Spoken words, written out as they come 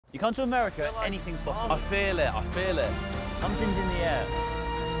You come to America, anything's possible. I feel it. I feel it. Something's in the air.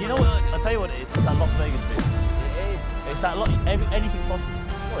 You know what? I'll tell you what it is. It's that Las Vegas feeling. It is. It's that anything possible.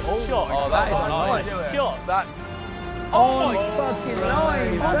 Oh, shot. Oh, that's nice. Shot. That. Oh, my fucking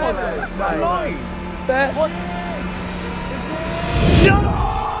line! That's my line! Best. What?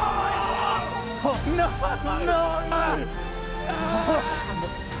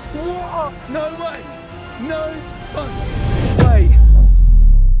 No way! No fucking way!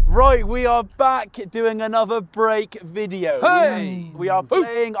 Right, we are back doing another break video. Hey! We are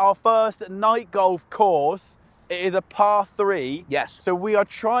playing our first night golf course. It is a par 3. Yes. So we are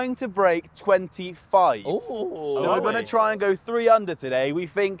trying to break 25. Oh. So we're going to try and go 3 under today. We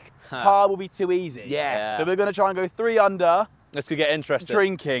think par will be too easy. Yeah. So we're going to try and go 3 under, This could get interesting.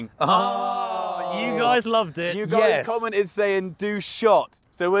 drinking. Oh, you guys loved it. You guys Yes. commented saying do shot.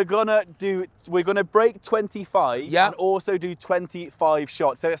 So we're gonna break 25 Yeah. and also do 25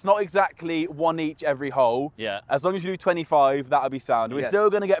 shots. So it's not exactly one each every hole. Yeah. As long as you do 25, that'll be sound. We're Yes.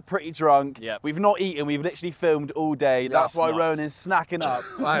 still gonna get pretty drunk. Yeah. We've not eaten, we've literally filmed all day. That's why nuts. Ronan's snacking up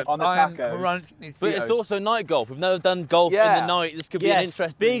Right, on the I am tacos. crunching But it's Cheetos. also night golf. We've never done golf Yeah. in the night. This could be an Yes,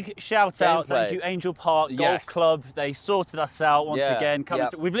 interesting. big shout out. gameplay. Thank you, Angel Park Golf Yes. Club. They sorted us out once Yeah. again. Yeah.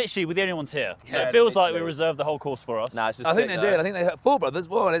 We're the only ones here. So Yeah, it feels like we literally. reserved the whole course for us. Nah, it's just I think sick, they did. though. I think they had 4 brothers.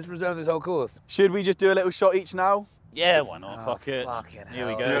 Well, let's reserve this whole course. Should we just do a little shot each now? Yeah, why not? Fuck it. Fucking Here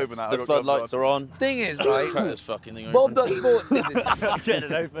we hell. go. You open that, I've The got floodlights are on. Thing is, Crack right? this fucking thing Bob open. Sports did this. Get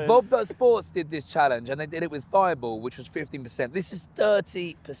it open. Bob Sports did this challenge, and they did it with Fireball, which was 15%. This is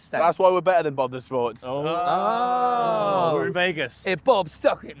 30%. That's why we're better than Bob the Sports. Oh. Oh. We're in Vegas. Hey, Bob,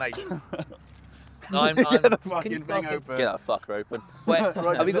 suck it, mate. I'm Get the can fucking you thing fucking- open. Get that fucker open. Wait,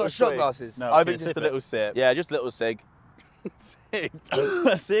 Right, have you just a got shot swig. glasses? No. I Can think you just sip a it? little sip. Yeah, just a little sig. Sick.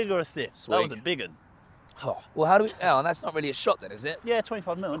 A cig or a sip? That Swig. was a big one. Well, how do we? Oh, that's not really a shot, then, is it? Yeah,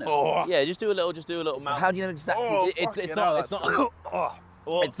 25 mil, isn't it? Oh. Yeah, just do a little mouth. How do you know exactly? Oh, It's fucking not. hell, It's that's- not.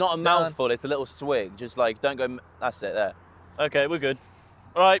 Oh, It's not a mouthful. It's a little swig. Just like don't go. That's it. There. Okay, we're good.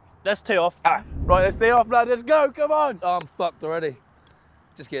 All right, let's tee off. Right, let's stay off, lad. Let's go. Come on. Oh, I'm fucked already.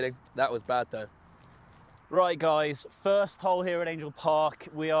 Just kidding. That was bad though. Right, guys, first hole here at Angel Park.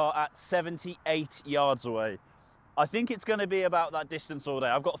 We are at 78 yards away. I think it's going to be about that distance all day.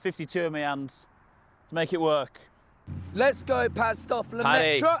 I've got 52 in my hands to make it work. Let's go, Pat Stoff Paddy,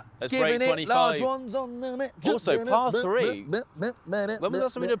 Lemaitre. let's Giving break it 25. large ones on the net. Also, par 3. When was the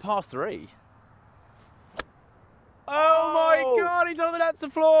last time we did par 3? Oh my God! He's on the nets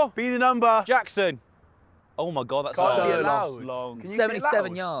and floor. Be the number. Jackson. Oh my God, that's Can't so see it long. loud. long. Can you see it 77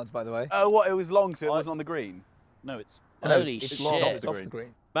 loud? yards, by the way. Oh, what? It was long, so it wasn't on the green. No, it's Holy it's shit. long, off it's the off green. the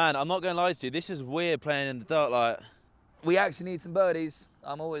green. Man, I'm not going to lie to you. This is weird playing in the dark light. We actually need some birdies.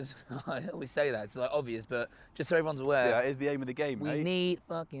 I always say that. It's like obvious, but just so everyone's aware, Yeah, that is the aim of the game, we mate. need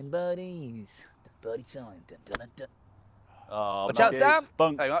fucking birdies. Birdie time. Dun, dun, dun, dun. Oh, Watch out, Okay. Sam.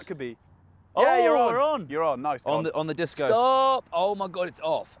 bunks. Hey, that could be. Oh, Yeah, you're on. we're on. You're on. Nice. On Con. the disco. Stop! Oh my God, it's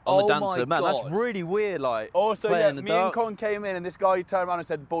off. On oh the dancer. my Man, God. that's really weird. Like Also, playing yeah, in the me dark. and Con came in, and this guy turned around and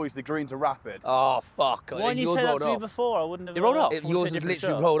said, "Boys, the greens are rapid." Oh fuck! Why didn't you Yours say that rolled to me off. before? I wouldn't have. It rolled off? Yours was different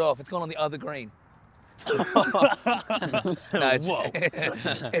literally shot. rolled off. It's gone on the other green. No, it's, Whoa.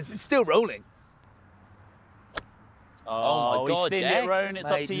 it's still rolling. Oh, my God, we Deck. it, Roan. It's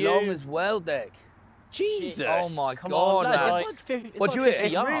Mate, up to you. long as well, Deck. Jesus. Oh my Come God! on, Lads, lads. lads. it's like 50, it's What like do you hit?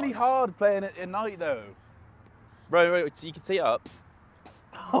 50 It's really yards. hard playing it at night, though. Right, so you can tee up.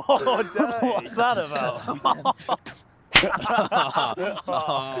 Oh, dirty. What's that about?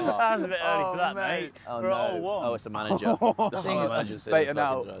 That was a bit early for that, mate. Oh We're no. at 0-1. Oh, it's a manager. The Thing is- manager's Baiting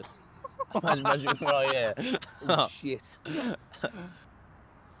out. Imagine right here. Oh, shit.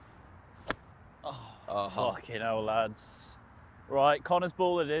 Oh, Fucking hell, lads. Right, Connor's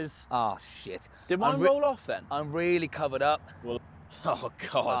ball it is. Oh shit. Did mine I'm roll off then? I'm really covered up. Oh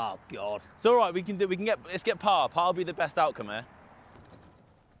God. Oh God. It's all right. Let's get par. Par will be the best outcome here.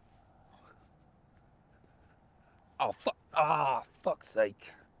 Oh fuck. Ah, fuck's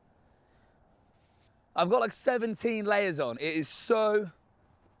sake. I've got like 17 layers on. It is so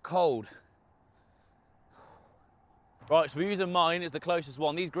cold. Right, so we're using mine. It's the closest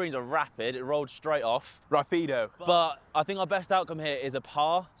one. These greens are rapid. It rolled straight off. Rapido. But I think our best outcome here is a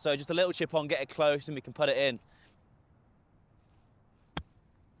par. So just a little chip on, get it close, and we can put it in.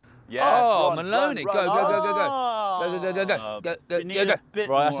 Yes, Oh, run, Maloney, run, go, run. go, go, go, go. Oh. Go, go, go, go, go, go, We need go, go. a bit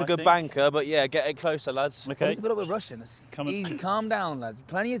Right, that's more, a good I think. banker. But yeah, get it closer, lads. I Okay. feel like we're rushing. It's Come on. easy, calm down, lads.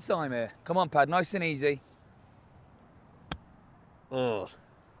 Plenty of time here. Come on, Pad, nice and easy. Ugh.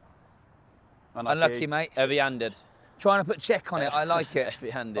 Unlucky, mate. Heavy-handed. Trying to put check on it. I like it.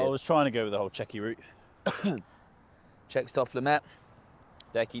 Heavy-handed. I was trying to go with the whole checky route. Check Stoff Lemaitre.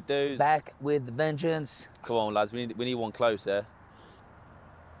 Decky doos. Back with the vengeance. Come on, lads. We need one close there.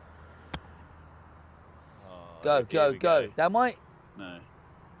 Go, Here go, we go. That might. No.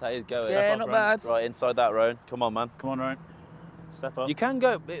 That is going. Yeah, up, not Rowan. bad. Right inside that, Rowan. Come on, man. Come on, Ryan. Step up. You can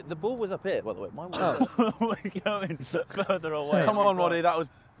go. The ball was up here, by the way. Mine was. We're going further away. Come on, every time. Roddy. That was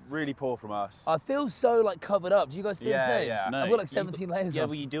really poor from us. I feel so like covered up. Do you guys feel the Yeah, same? yeah. No, I've got like you've 17 layers Yeah, on.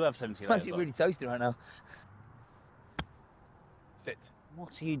 well, you do have 17 I'm layers actually on. really toasty right now. Sit.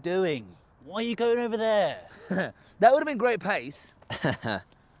 What are you doing? Why are you going over there? That would have been great pace.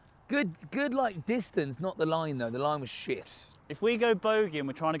 Good like distance, not the line though. The line was shit. If we go bogey and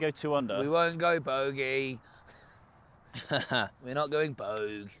we're trying to go 2 under, We won't go bogey. We're not going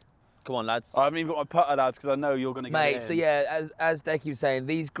bogue. Come on, lads. I haven't even got my putter, lads, because I know you're going to get it Mate, in. so yeah, as Decky was saying,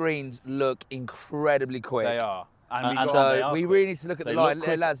 these greens look incredibly quick. They are. And we And got they So are we quick. really need to look at the They line. look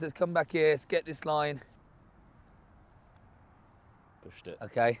quick. Lads, let's come back here. Let's get this line. Pushed it.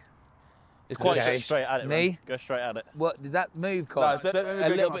 Okay. It's Go quite Okay. straight at it. Me? Ryan. Go straight at it. What did that move, Lads, Colin? don't let me a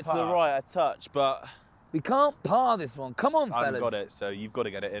go little get bit my to the putter. right, a touch, but We can't par this one. Come on, I haven't fellas. got it, so you've got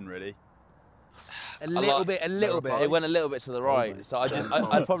to get it in, really. A little bit, a little bit. it went a little bit to the right. So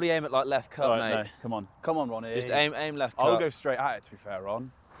I'd probably aim at like left cut, All right, mate. no, come on. Come on, Ronnie. Just aim left cut. I'll go straight at it, to be fair,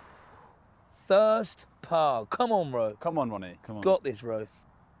 Ron. First par. Come on, Ro. Come on, Ronnie. Come on. Got this, Ro.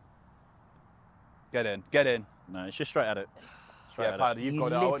 Get in. Get in. No, it's just straight at it. Straight Yeah, at Paddy, you've You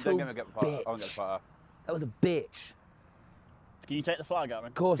got it. I won't little get the putter. I won't get the bitch. putter. That was a bitch. it. Can you take the flag out, man?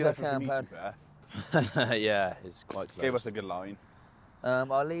 Of course Good I effort from can, you, Pad. to be fair. Yeah, it's quite close. Gave us a good line.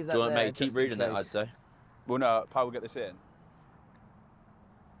 I'll leave that Do you want to there make keep just in reading it? I'd case. say. Well, no, Pad will get this in.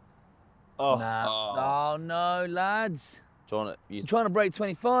 Oh, Nah. Oh no, lads. Do you want it? You're trying to break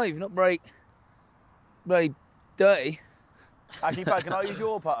 25, not break bloody 30. Actually, Pad, can I use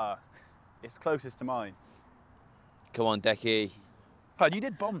your putter? It's closest to mine. Come on, Decky. Pad, you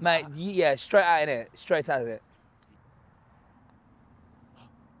did bomb Mate, that. yeah, straight at it. Straight at it.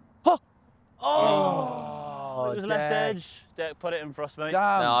 oh, it was left Deck. edge. Deck, put it in for us, mate.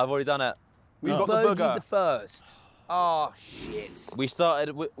 Damn. No, I've already done it. We've You got the bogeyed booger. the first. Oh shit. We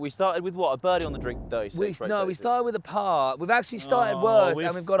started with what? A birdie on the drink 36. We break we 36. started with a par. We've actually started Oh, worse, we've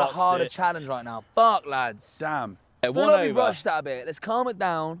and we've got a fucked harder it. challenge right now. Fuck, lads. Damn. I Yeah, feel one like we've over. rushed that a bit. Let's calm it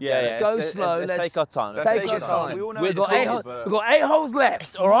down. Yeah, let's go let's- slow. let's take our time. Let's take take our our time. time. We all know We've it's got, cold, 8 holes, but- we've got 8 holes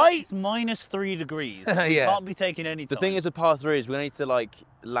left, all right? It's -3 degrees. Yeah. You can't be taking any time. The thing is with par threes, we need to like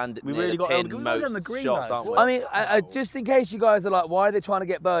land it We near really the got- pin we got most on the green, shots, lads. aren't we? I mean, just in case you guys are like, why are they trying to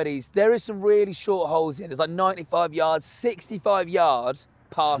get birdies? There is some really short holes here. There's like 95 yards, 65 yards,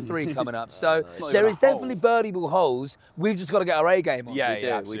 par 3 coming up. So not there even is a hole. definitely birdieable holes. We've just got to get our A game on. Yeah, we do,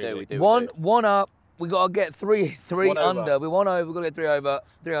 yeah, we do, absolutely. we do. One up. We got to get three One over. under. We 1 over. We got to get 3 over.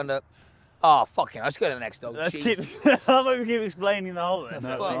 3 under. Oh, fucking. Let's go to the next dog. Let's Jeez. keep. How about we keep explaining the whole thing?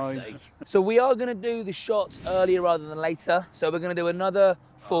 No, Fuck's fine. sake. So we are going to do the shots earlier rather than later. So we're going to do another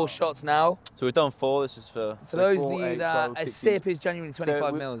 4 shots now. So we've done 4. This is for. For those of 4, you 8, that 12, a 16. sip is genuinely 25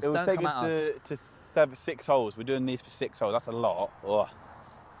 So mils, it will don't take come us at us. to 6 holes. We're doing these for 6 holes. That's a lot. Oh,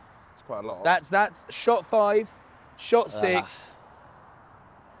 It's quite a lot. That's shot 5, shot 6.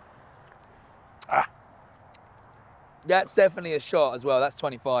 That's definitely a shot as well. That's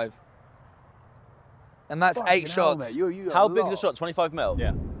 25. And that's 8 shots. how big is the shot? 25 mil.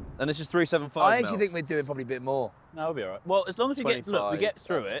 Yeah. And this is 375 I mil. actually think we're doing probably a bit more. No, we'll be all right. Well, as long as we get look, we 25, get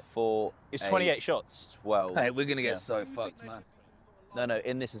through that's it. 4. It's 8, 28 shots. 12. Hey, we're gonna get Yeah. so fucked, man. No,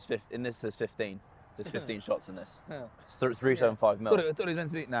 in this is in this there's 15. There's 15 shots in this. Yeah. It's 375 mil. I thought it was meant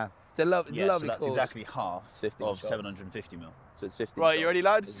to be. Nah, it's a, it's a Yeah, so lovely that's course. exactly half 15 of shots. 750 mil. So it's 15. Right, you shots, ready,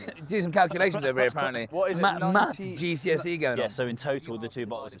 lads? isn't it? Do some calculations over here, apparently. What is it, Math 90? GCSE going Yeah, on. so in total, the 2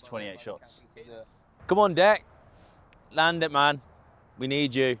 bottles is 28 shots. Come on, Deck. Land it, man. We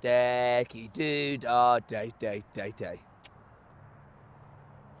need you. Decky doo da day.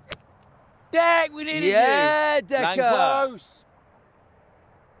 Deck, we need Yeah, Land Decker. close.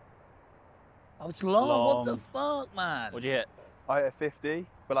 Oh, it's long. What the Long. fuck, man? What'd you hit? I hit 50,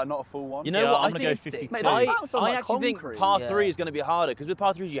 but like not a full one. You know Yeah, what? I'm I gonna think go it's- 52. Mate, I, bounce on I like actually think concrete. par Yeah. 3 is going to be harder because with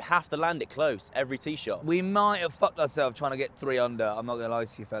par 3s you have to land it close every tee shot. We might have fucked ourselves trying to get 3 under. I'm not gonna lie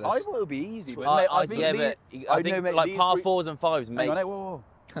to you, I fellas. thought it would be easy, but I- mate, I I think yeah, these- but I I know, think mate, like these par three- 4s and 5s Hang make. on, whoa.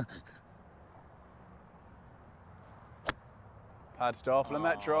 Pad Star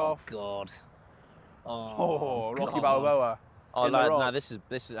Metrov. God. Oh, Rocky God. Balboa. Oh, in the lad, no, rocks.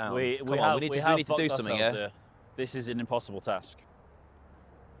 this is out. We Come on, have, we need to have do fucked something, ourselves yeah. here. This is an impossible task.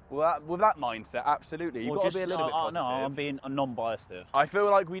 Well, with that mindset, absolutely. You've Well, got to be a little bit no, positive. no, I'm being non-biased here. I feel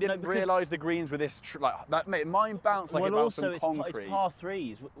like we didn't because- realise the greens with this, like that. Mate, mine bounced like it well, bounced also on it's, concrete. it's par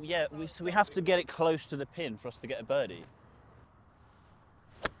 3s. Yeah, so we have to get it close to the pin for us to get a birdie.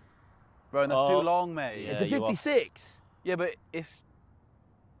 Bro, that's too Oh, long, mate. yeah. It's a you are. 56. Yeah, but it's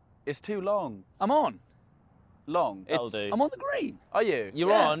too long. I'm on. Long. That'll It's- do. I'm on the green. Are you? You're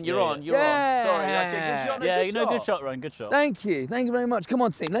Yeah. on, you're Yeah, on, you're yeah. Sorry, okay, good shot. Yeah, good good shot, Ryan. Good shot. Thank you. Thank you very much. Come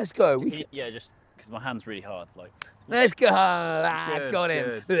on, team. Let's go. Yeah, just because my hand's really hard. Like, Let's go. Ah, Good, got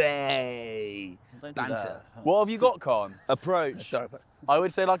him. good. Hey. don't do Banter. that. What have you got, Con? on. Approach. Sorry. I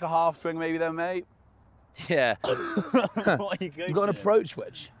would say like a half swing maybe then, mate. Yeah. What are you You've got an approach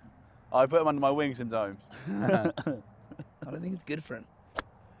wedge. I put them under my wing sometimes. I don't think it's good for him.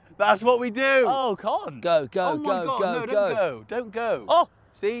 That's what we do. Oh, Con. Go, go, Oh my go, God, go, no, go. don't go. Don't go. Oh,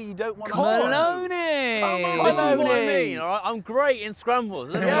 See, you don't want to. Maloney. This is what I mean, all right? I'm great in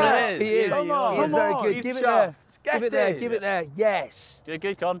scrambles. That's Yeah, what it is. He is. Come on, He is come very on, good. he's Give it shaft. there. Give Get it there. in. Give it there. Yes.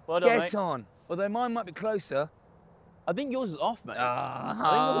 good, Con. Well done, Get mate. on. Although mine might be closer. I think yours is off, mate.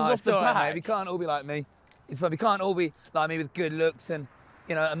 Ah, off it's the all right, back. mate. We can't all be like me. It's like we can't all be like me with good looks and,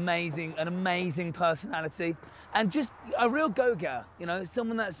 you know, an amazing personality, and just a real go-getter. You know,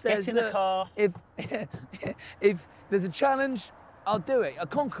 someone that says, in the "Look, car." if if there's a challenge, I'll do it. A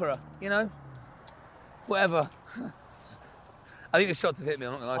conqueror. You know, whatever. I think the shots have hit me.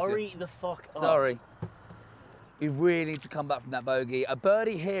 I'm not gonna lie to you. Hurry the fuck up. Sorry. We really need to come back from that bogey. A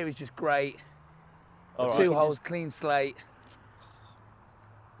birdie here is just great. All right. Two holes, clean slate.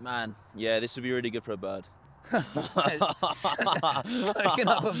 Man, yeah, this would be really good for a bird. Stoking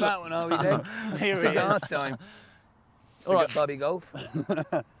up a fat one, are we then? Here he Cigar is. time. All right, Bobby Golf.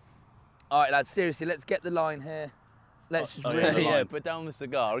 All right, lads, seriously, let's get the line here. Let's just oh, really... yeah, the Yeah, line. put down the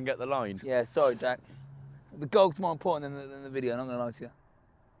cigar and get the line. Yeah, sorry, Jack. The golf's more important than the video, I'm not going to lie to you.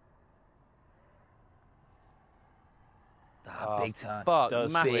 Big turn. Fuck,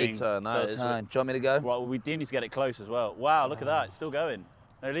 Does massive swing, turn, that does is. Do you want me to go? Right, well, we do need to get it close as well. Wow, look at that. It's still going.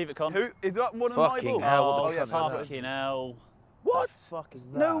 No, leave it, Con. Who is that? One of my Fucking balls? hell, Oh, what the yeah, fuck is that's fucking hell. What? The fuck is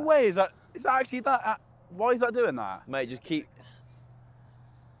that? No way. Is that actually that? Why is that doing that? Mate, just keep...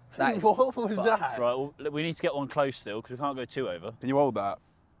 That is What was fucked. that? Right, well, we need to get one close still because we can't go two over. Can you hold that?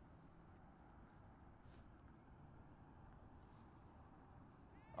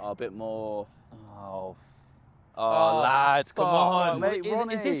 Oh, a bit more... Oh, Oh, lads, come fuck, on. mate.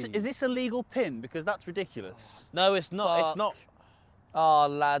 is this a legal pin? Because that's ridiculous. No, it's not. It's Fuck. not. Oh,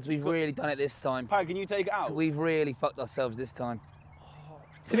 lads, we've really done it this time. Pat, can you take it out? We've really fucked ourselves this time.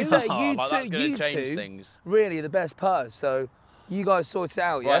 To be fair, Oh, you like, that's gonna you change two things. really are the best putters, so you guys sort it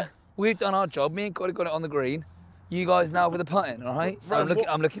out, yeah? Right. We've done our job. Me and Cody got it on the green. You guys now with the putting, all right? So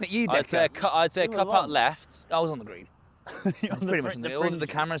I'm looking at you, I'd say Decker. I'd say a You were cup out wrong. left. I was on the green. It's pretty much on the, all the fringes.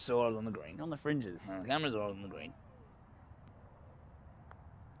 camera saw I was on the green. You're on the fringes. The cameras are all on the green.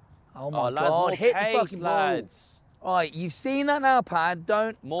 Oh my Oh, lads, God, more hit pace, the fucking ball. lads. All right, you've seen that now, Pad.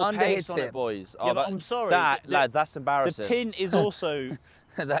 Don't More underhit pace on it. it, boys. Yeah, but I'm sorry. That, the- lads, that's The embarrassing. pin is also.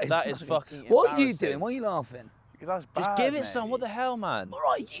 that is fucking- fucking What are you embarrassing. doing? Why are you laughing? Because that's Just bad, give it mate. some. What the hell, man? All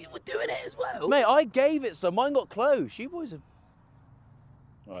right, you were doing it as well. Mate, I gave it some. Mine got close. You boys have...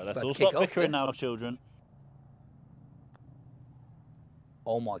 All right, let's Let's all kick stop off, bickering yeah. now, children.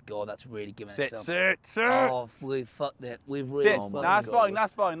 Oh my God, that's really giving Sit, itself. sit. Oh, we fucked it. We've really Sit. fucked That's it. fine.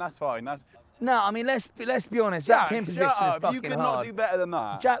 That's fine. That's fine. That's. No, I mean let's be honest. Jack, That pin position shut up. is fucking You could hard. not do better than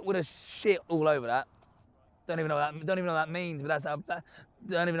that. Jack would have shit all over that. Don't even know what that means, but that's how.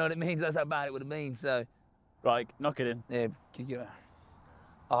 Don't even know what it means. That's how bad it would have been. So Right, knock it in. yeah,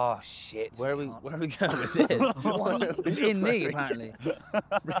 oh shit. Where are we can't- going with this? What? In me apparently.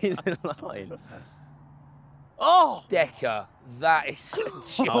 Breathe in line. Oh, Decker, that is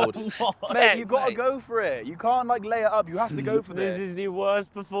a Old. joke. Mate, you got to mate. go for it. You can't like lay it up. You have to go for this. This is the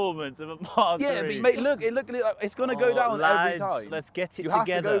worst performance of a par Yeah, three. but- Mate, look, it's gonna go Oh, down lads, every time. Let's get it you have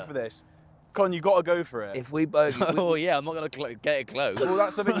together. to go for this. Con, you got to go for it. If we bogey, Oh, yeah, I'm not going to get it close. well,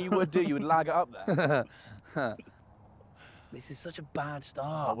 that's something you would do. You would lag it up there. this is such a bad Oh,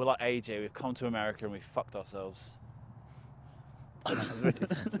 start. we're like AJ. We've come to America and we fucked ourselves.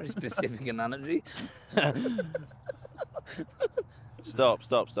 Very specific analogy. Stop.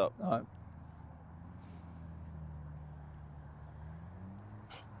 All right.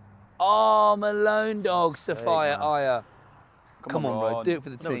 Oh, Malone dog, Sophia man. Aya. Come on, bro, Ron. do it for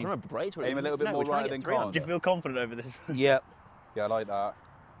the No, team. remember, Braid's Aim a little bit more right than Con. Do you feel confident over this? Yep. Yeah, I like that.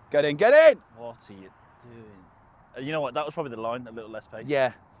 Get in, get in! What are you doing? You know what? That was probably the line. A little less pace.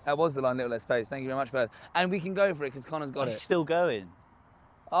 Yeah, that was the line, little less pace. Thank you very much, bud. And we can go for it because Connor's got He's it. still going.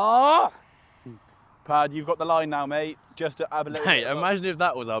 Oh! Pad, you've got the line now, mate. Just to have a little Hey, bit of- imagine if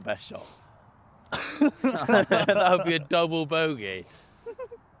that was our best shot. That would be a double bogey.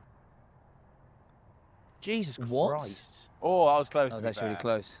 Jesus What? Christ. Oh, I was close. That was to be actually really fair.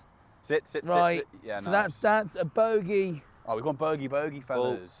 close. Sit. Right. Yeah, So nice. that's a bogey. Oh, we've gone bogey,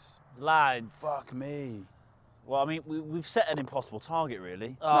 fellas. Lads. Fuck me. Well, I mean, we've set an impossible target,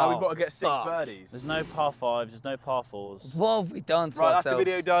 really. So now we've Oh, got to get 6 fuck. birdies. There's no par 5s, there's no par 4s. What have we done to Right, ourselves? that's the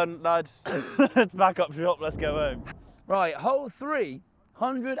video done, lads. Let's back up shop, let's go home. Right, hole 3,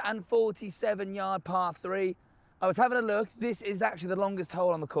 147-yard par 3. I was having a look. This is actually the longest hole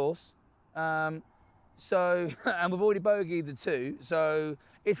on the course. And we've already bogeyed the 2, so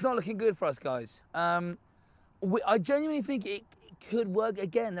it's not looking good for us, guys. I genuinely think it could work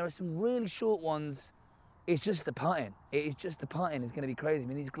again. There are some really short ones. It's just the putting. It is just the putting is going to be crazy. I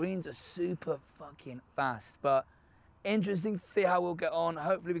mean, these greens are super fucking fast, but interesting to see how we'll get on.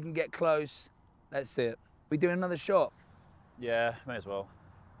 Hopefully we can get close. Let's see it. We doing another shot? Yeah, may as well.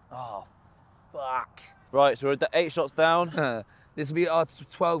 Oh, fuck. Right, so we're at 8 shots down. This will be our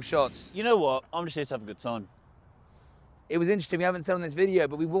 12 shots. You know what? I'm just here to have a good time. It was interesting. We haven't said on this video,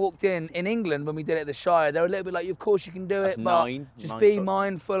 but we walked in England when we did it at the Shire. They were a little bit like, of course you can do That's it, but 9 just shots. be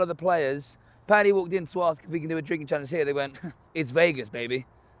mindful of the players. Paddy walked in to ask if we can do a drinking challenge here. They went, it's Vegas, baby.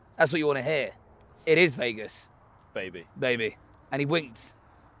 That's what you want to hear. It is Vegas, Baby. baby. And he winked,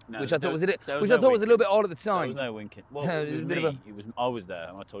 No, which I thought was a there little was no bit winking. odd at the There time. was no winking. Well, It it was was a bit me. of I was there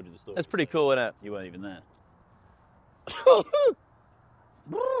and I told you the story. That's pretty so cool, isn't it? You weren't even there.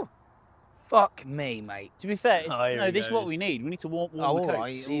 Fuck me, mate. To be fair, Oh, here he this is what goes. we need. We need to warm Oh, the all coats.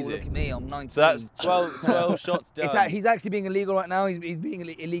 right. Oh, Easy. look at me. I'm 19. So that's 12 shots done. He's actually being illegal right now. He's being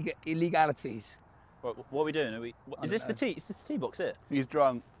illegalities. Right, what are we doing? Is this the tee? Is this the tee box here? He's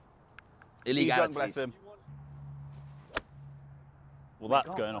drunk. He's drunk, Illegalities. bless him. Well,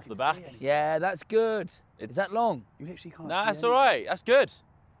 that's going off the back. Yeah, that's good. Is that long? You literally can't Nah, see that's all right. That's good.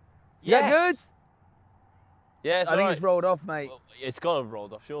 Is that good? Yeah, it's I think all right. it's rolled off, mate. Well, it's got to have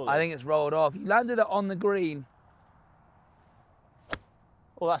rolled off, surely. I think it's rolled off. You landed it on the green.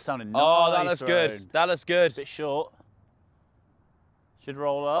 Oh, that sounded nice. Oh, that looks good. Rowan. That looks good. Bit short. Should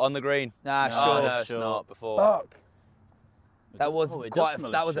roll up. On the green. Nah, No, Oh, sure. no, it's sure. not before. Fuck. That was Oh, it does quite.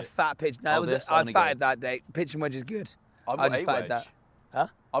 smell That of was a shit. fat pitch. No, Oh, it was this I on fatted again. that day. Pitch and wedge is good. I've I got just a fatted wedge. that. Huh?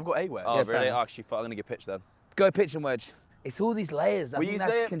 I've got a wedge. Oh, Yeah, fair really? enough. Actually, fuck, I'm going to get pitched then. Go pitch and wedge. It's all these layers. I think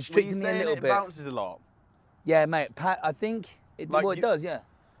that's constricting me a little it bit. bounces a lot? Yeah, mate. Pat, I think it. Like Well, it you- does. Yeah.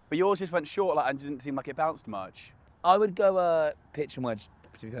 But yours just went short and didn't seem like it bounced much. I would go pitch and wedge.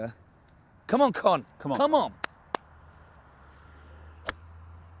 To be fair. Come on, Con. Come on. Come on.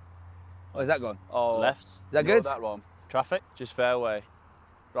 Oh, is that gone? Oh, Left. Is that Not good? That one. Traffic. Just fairway.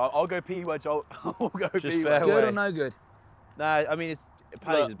 Right, I'll go P wedge. I'll go Just P fair wedge. Good way. or no good? Nah, I mean,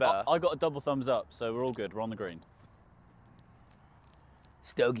 Paddy's is Look, better. I got a double thumbs up, so we're all good. We're on the green.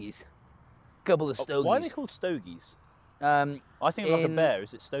 Stogies. Couple of stogies. Why are they called stogies? I think of like a bear.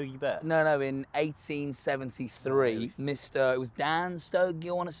 Is it Stogie Bear? No, in 1873, Mr. It was Dan Stogie,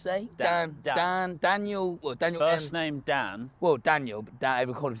 I want to say. Daniel. Well, Daniel. First name Dan. Well, Daniel, but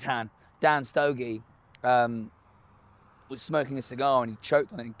everyone called him Dan. Dan Stogie was smoking a cigar and he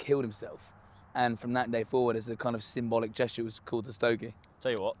choked on it and killed himself. And from that day forward, as a kind of symbolic gesture, it was called the Stogie.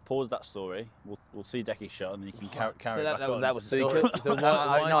 Tell you what, pause that story. We'll see Decky's shot and then you can carry it back on. That was So, the he story. killed, so No, why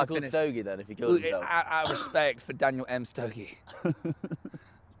no, is I he called finished. Stogie then if he killed himself? Out of respect for Daniel M. Stogie.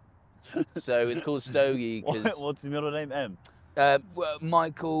 So it's called Stogie because... What's his middle name? M. Well,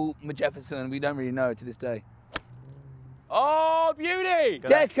 Michael Jefferson, we don't really know to this day. Oh, beauty!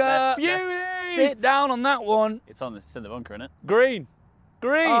 Decker, Beauty! sit down on that one. It's in the bunker, isn't it? Green.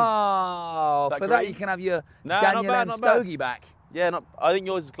 Green! Oh, Is that for that green? you can have your Nah, Daniel not bad, M. not bad. Stogie back. Yeah, I think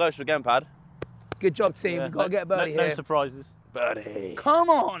yours is closer again, Pad. Good job, team. Yeah, We've got to get a birdie no here. surprises. Birdie. Come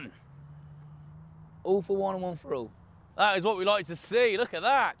on. All for one and one for all. That is what we like to see. Look at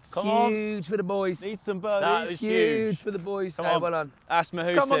that. Come on. Huge for the boys. Need some That birdies. is Huge huge. for the boys. Come Hey, on. well done. Ask me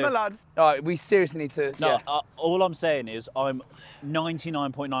who's Come on, here. the lads. All right, we seriously need to. No, Yeah. all I'm saying is I'm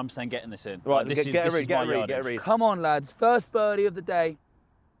 99.9% getting this in. Right, Like, this get a is read, my get a read, yardage. get a read. Come on, lads. First birdie of the day.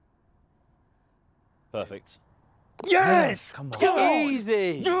 Perfect. Yes! Come on. Come on.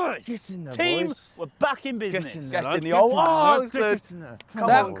 Easy! Yes! Get in there, Team, boys. we're back in business. in Get there. in the old. Oh, that was good. Come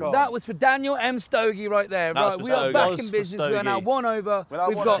on, Con. That was for Daniel M. Stogie right there. That was Right, for we are Stogie. back That was in for business. We are now Stogie. one over. We're now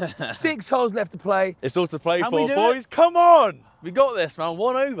We've one got 6 holes left to play. It's all to play Can we for, do boys. Come on. We got this, man.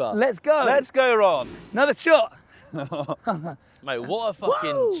 1 over. Let's go. Let's go, Ron. Another shot. Mate, what a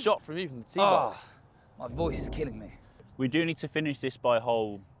fucking Woo! shot from you from the tee Oh, box. my voice is killing me. We do need to finish this by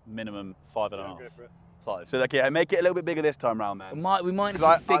hole minimum 5.5. 5. So, okay, make it a little bit bigger this time round, man. We might need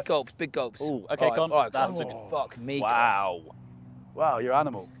Right, some big gulps, big gulps. Ooh, okay, Con. All right, That's Con. a good- Fuck me, Con. Wow. Wow, you're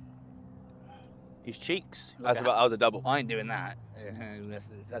animal. His cheeks. That was a double. I ain't doing that. That's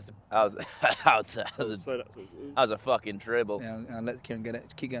the. That was a fucking dribble. Yeah, let Kieran get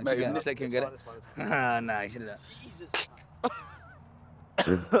it. Keep going. Mate, Keep going. this- Let Kieran get it. No, you should have done.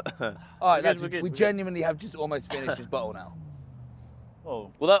 All right, lads, we're good, we we're good. genuinely have just almost finished this bottle now.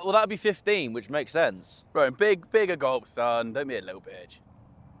 Oh, Well, that'd be 15, which makes sense. Right, bigger gulp, son. Don't be a little bitch.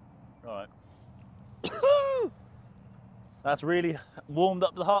 right. That's really warmed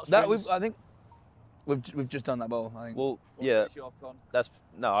up the heartstrings. I think we've just done that bowl. I think. Well, yeah, Finish you off, Con.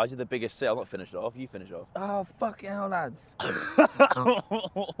 no, I did the biggest sip. I'm not finished it off. You finish it off. Oh fucking hell, lads!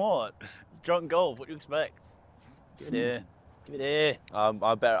 What? It's drunk golf. What do you expect? Give it here. Give it here.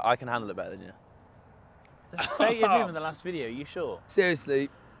 I can handle it better than you. The state of him in the last video. You sure? Seriously,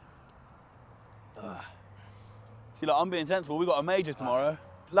 See, like, I'm being sensible. We've got a major tomorrow.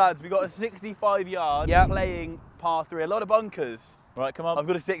 Lads, we got a 65-yard Yep. playing par 3. A lot of bunkers. Right, come on. I've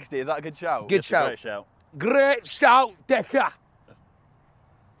got a 60. Is that a good shout? good That's a shout. Great shout. Great shout, Decker.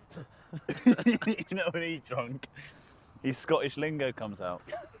 You know when he's drunk, his Scottish lingo comes out.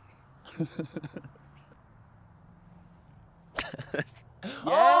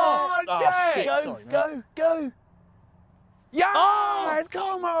 Oh, Oh, shit, go, sorry, mate. go. Yes!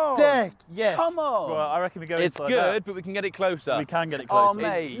 Come on! Deck, yes. Come on! Right, I reckon we go It's inside good, but we can get it closer. that. We can get it Oh, closer.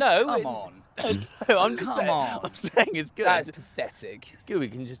 mate. No, Come on. No, I'm just Come saying. on. I'm saying it's good. That is pathetic. It's good. We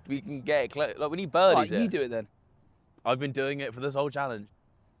can get it close. Like we need birdies. Right, here. you do it then. I've been doing it for this whole challenge.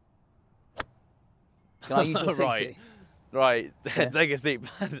 Can I use your 60? Right. Right, Yeah. take a seat.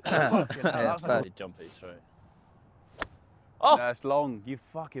 Fucking Yeah, hell, that's fair. a really jumpy, sorry. Oh, That's long. You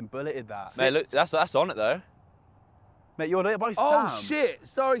fucking bulleted that. mate, look, that's on it though. Mate, you're there by Oh Sam. shit!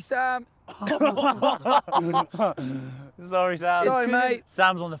 Sorry, Sam. Sorry, Sam. Sorry, mate.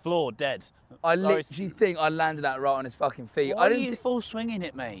 Sam's on the floor, dead. I Sorry, literally think I landed that right on his fucking feet. Why I are didn't. you full swinging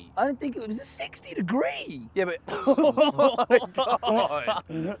it, mate? I didn't think it was a 60 degree. Yeah, but Oh my God.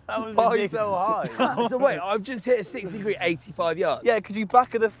 That was why ridiculous. so high? So wait, I've just hit a 60 degree 85 yards. Yeah, because you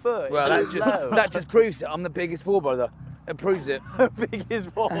back of the foot. Well, It's low. that just proves it. I'm the biggest four brother. It proves it.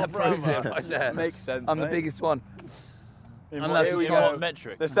 biggest ball, That proves it right there. Makes sense. I'm the mate. biggest one. In Unlucky what, in Con. what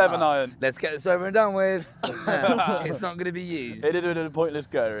metric? The 7 iron. Let's get this over and done with. It's not going to be used. It did a pointless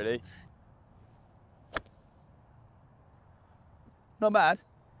go, really. Not bad.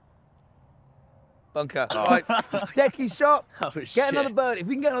 Bunker. Right, Decky's shot. Oh, Get shit. another birdie. If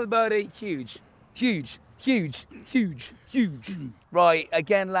we can get another birdie, huge. Huge. Huge. Huge. Huge. Right,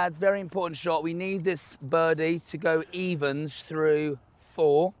 again, lads, very important shot. We need this birdie to go evens through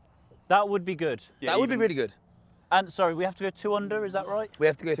 4. That would be good. That would be really good. And sorry, we have to go 2 under, is that right? We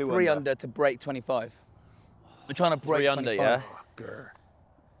have to go 2 3 under. under to break 25. We're trying to break 3 under, 25. yeah? Oh, grr.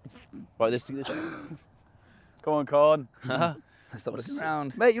 Right, this. Come on, Con. Stop looking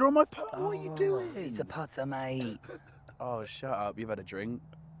around. Mate, you're on my putt. What are you doing? It's a putter, mate. Oh, shut up. You've had a drink.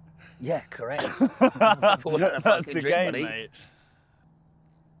 Yeah, correct. That's That's the game, mate.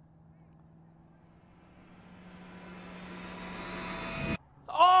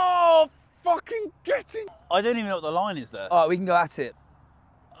 Oh, fucking getting. I don't even know what the line is there. All right, we can go at it.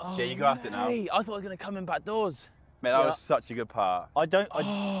 Yeah, you go after it now. Hey, I thought I was gonna come in back doors. Mate, that was such a good part. I don't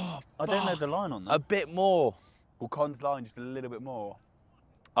know the line on that. A bit more. Well, Con's line just a little bit more.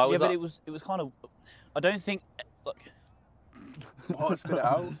 I yeah, was but up- it was kind of. I don't think. Look, Oh, spit it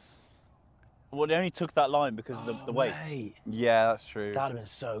out. well, they only took that line because of the weight. Mate, Yeah, that's true. that'd have been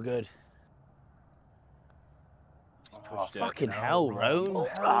so good. Pushed it. Fucking hell, Roan. All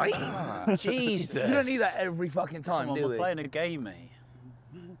right. Jesus. You don't need that every fucking time, Come on, do we're we? playing a game, mate.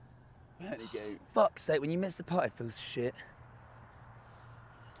 Fuck's sake, when you miss the putt, it feels shit.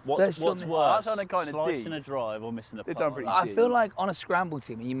 What's Especially on worse? this- That sounded kinda slicing deep. a drive or missing a Did putt? sound pretty like I feel like on a scramble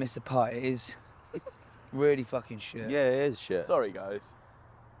team, when you miss a putt, it is really fucking shit. Yeah, it is shit. Sorry, guys.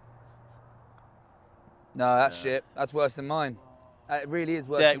 No, that's shit. That's worse than mine. It really is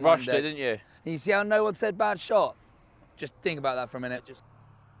worse Deck than mine, rushed it, Deck. didn't you? And you see how no one said bad shot? Just think about that for a minute.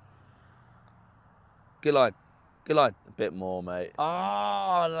 Good line. Good line. A bit more, mate. Oh,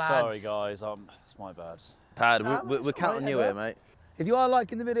 that. lads. Sorry, guys. It's my bad. Pad, Nah, we're it's counting alright, you bro. here, mate. If you are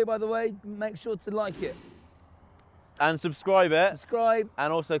liking the video, by the way, make sure to like it. And subscribe it. Subscribe,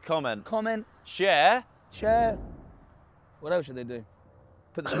 And also comment. comment, Share. share. What else should they do?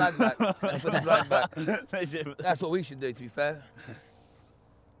 Put the flag back. Put the flag back. That's what we should do, to be fair.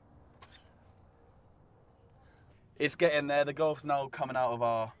 It's getting there. The golf's now coming out of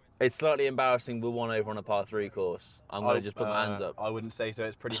our. It's slightly embarrassing we're 1 over on a par 3 course. I'm gonna just put my hands up. I wouldn't say so.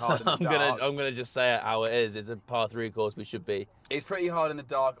 It's pretty hard in the I'm dark. gonna just say it how it is. It's a par 3 course. We should be. It's pretty hard in the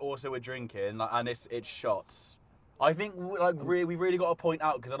dark. Also, we're drinking, like, and it's shots. I think we really got to point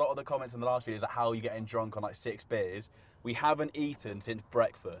out, because a lot of the comments in the last video is like how you getting drunk on like 6 beers. We haven't eaten since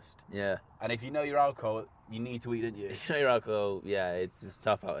breakfast, Yeah. and if you know your alcohol, you need to eat, don't you? You know your alcohol. Yeah, it's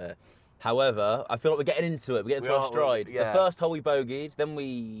tough out here. However, I feel like we're getting into it. We're getting into our stride. yeah. The first hole we bogeyed, then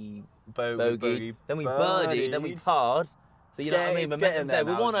we bogeyed, then we birdied, then we parred. So you know what I mean? Momentum's there.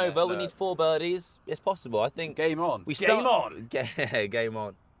 We're one over. We need 4 birdies. It's possible. I think. Game on. Game on. Game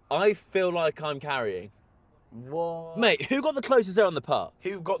on. I feel like I'm carrying. What? Mate, who got the closest there on the putt?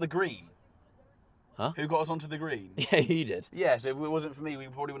 Who got the green? Huh? Who got us onto the green? Yeah, you did. Yeah, so if it wasn't for me, we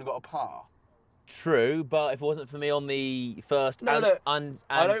probably would have got a par. True, but if it wasn't for me on the first No, and, no. and,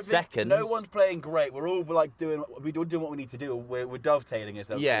 I and don't second. think no one's playing great. We're all like doing what we need to do. We're dovetailing as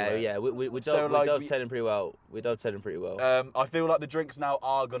though. Yeah. We're dovetailing pretty well. We're dovetailing pretty well. I feel like the drinks now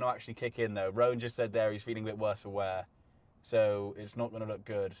are going to actually kick in though. Rowan just said there he's feeling a bit worse for wear, so it's not going to look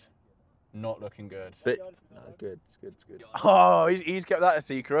good. Not looking good. But no, it's good. Oh, he's kept that a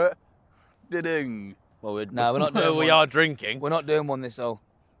secret. Ding. Well, we're not doing we one. are drinking. We're not doing one this hole.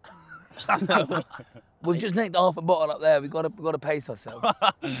 We've just nicked half a bottle up there. We've got to pace ourselves.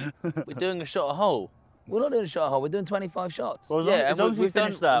 We're doing a shot a hole. We're not doing a shot hole. We're doing 25 shots. Well, As long as we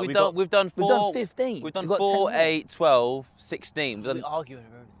finish that, we've done We've done 15.15. We've done We've got 4, 10 more. 8, 12, 16. We've done, arguing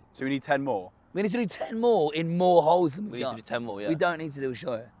over everything. So we need 10 more. We need to do 10 more in more holes than we we've need done. to do 10 more, yeah. We don't need to do a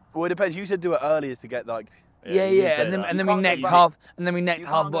shot. Well, it depends. You said do it earlier to get like. Yeah, you did say and that. then You we can't necked go back. half, and then we necked You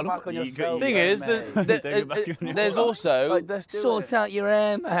half can't go bottle. back on You yourself. go- Thing Yeah, is, mate. Don't go back on your there's wall. also Like, let's do Sort it. out your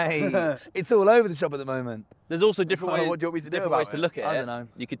hair, mate. It's all over the shop at the moment. there's also different Oh, ways. what do you want me to do different about ways to it? look at it. I don't know.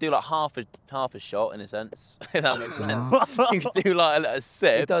 You could do like half a shot in a sense. If that makes sense. You could do like a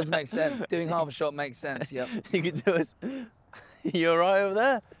sip. It does make sense. Doing half a shot makes sense. Yep. You could do it. You alright over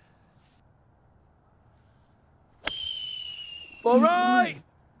there? All right.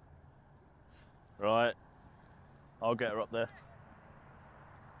 Right. I'll get her up there.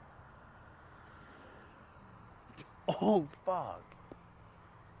 Oh fuck!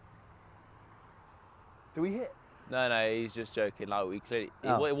 Do we hit? No, he's just joking. Like we clearly,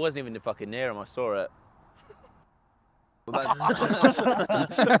 Oh. it wasn't even fucking near him. I saw it. All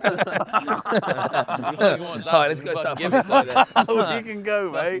right, let's go start. Give us like that. Oh, you can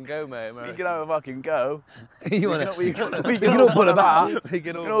go, Fucking mate. go, mate. You can have a fucking go. You wanna? We can We can all pull a bat. We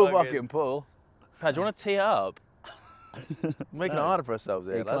can all fucking pull. Pat, do you want to tee it up? We're making it harder for ourselves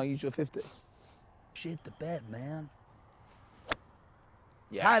here, Hey, can I lads. use your 50? Shit the bed, man.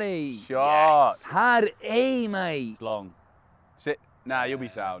 Yes. Paddy. Shot. Paddy, mate. It's long. Sit. Nah, you'll be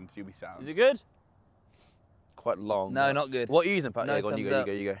sound. You'll be sound. Is it good? Quite long. No, but- not good. What are you using, Pat? No Yeah, go on, you thumbs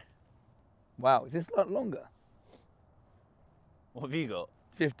go, up. you go. Wow, is this a lot longer? What have you got?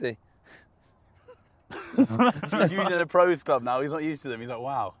 50. He's using a pros club now. He's not used to them. He's like,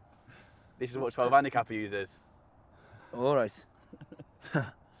 wow. This is what 12 handicapper uses. All right.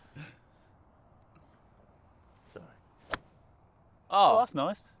 Sorry. Oh, Oh, that's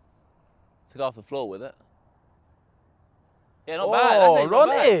nice. took off the floor with it. Yeah, not Oh, bad. That's actually not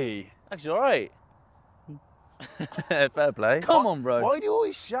bad. Ronnie! Actually, all right. Fair play. Come on, bro. Why do you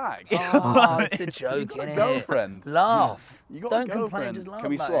always shag? Oh, it's a You joke, got a innit? girlfriend. Laugh. You got a Don't complain, girlfriend. just laugh Can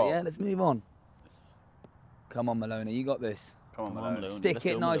we about swap? it, yeah? Let's move on. Come on, Maloney, you got this. Come on, Come on, Malone. Maloney. Stick Let's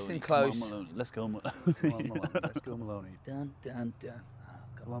it go, nice Maloney. and Come on, close. Maloney. Let's go, Maloney. Come on, Maloney. Let's go, Maloney. Dun, dun, dun.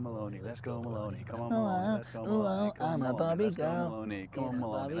 Come on, Maloney. Let's go, Maloney. Come on, Oh, Maloney. Let's go, oh, Maloney. Come I'm on, a Barbie Let's go, girl Maloney. Come in on, a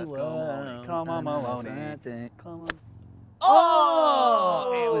Maloney. Barbie Let's go, Maloney. world, Come on, and I Maloney. think- Come on.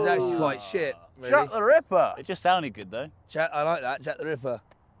 Oh! It was actually quite shit. Really. Jack the Ripper. It just sounded good though. Jack, I like that. Jack the Ripper.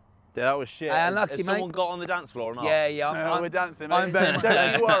 Yeah, that was shit. Hey, unlucky, Has mate. someone got on the dance floor or not? Yeah. No, we're dancing, mate. I'm very much Don't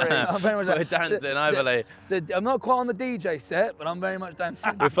dancing. you worry. I'm very much We're dancing overlay. I'm not quite on the DJ set, but I'm very much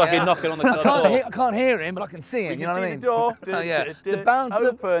dancing. We're fucking Yeah. knocking on the I club can't, door. hear, I can't hear him, but I can see him. We You can know what I see mean? the door. Oh, yeah. Du- The bounce of-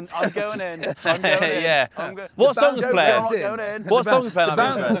 Open. I'm going in. I'm going in. Yeah. I'm go- What the song's bounce- playing? I'm not going in. What song's playing? The I'm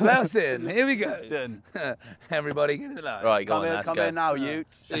bounce of interested. bouncing. Here we go. Done. Everybody get it low. Right, go Come on, in, let's come go. in now,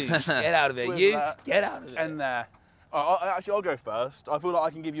 Utes. Get out of it. Swim You that. get out of it. And there. Actually, I'll go first. I feel like I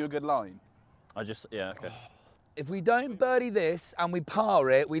can give you a good line. Yeah, okay. If we don't birdie this and we par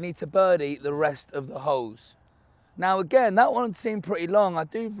it, we need to birdie the rest of the holes. Now again, that one seemed pretty long. I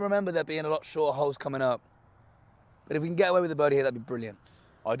do remember there being a lot shorter holes coming up. But if we can get away with the birdie here, that'd be brilliant.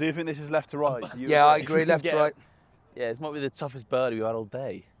 I do think this is left to right. You Yeah, I agree, left to Yeah. right. Yeah, this might be the toughest birdie we've had all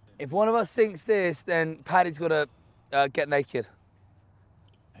day. If one of us thinks this, then Paddy's got to get naked.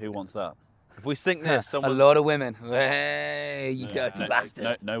 Who wants that? If we sink this, A someone's lot of women. Hey, you dirty no,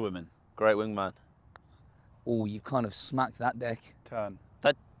 bastard. No women. great wingman. Oh, you kind of smacked that deck. Turn.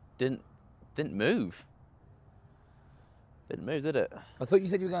 That didn't move. Didn't move, did it? I thought you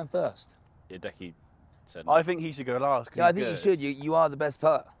said you were going first. Yeah, Decky said. I think he should go last. 'cause Yeah, I he's think you good. should. You are the best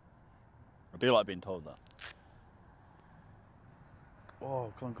putter. I do like being told that.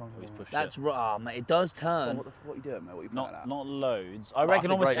 Oh, come on. He's pushed That's it. right, mate. It does turn. What are you doing, mate? What are you playing at? Not loads. I Oh, reckon that's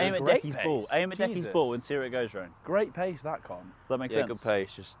a almost great- aim at great Decky's pace. ball. Aim at Decky's Jesus. ball and see where it goes, Rowan. Great pace, that con. Does that make Yeah, sense? good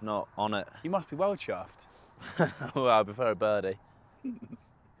pace, just not on it. You must be well chuffed. Well, I prefer a birdie. No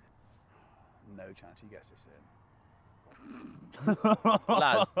chance he gets this in.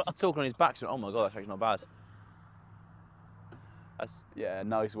 Lads, talking on his back. Oh my god, that's actually not bad. That's, Yeah,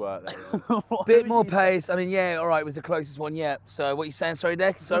 nice work there. Bit more pace. I mean, yeah, all right, it was the closest one yet. So what you saying? Sorry,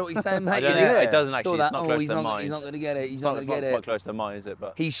 Deck. Sorry, what you saying, mate? I don't Yeah. think it doesn't actually. Thought It's not close he's to not, mine. He's not going to get it. He's It's not not, going to get quite it. close to mine, is it?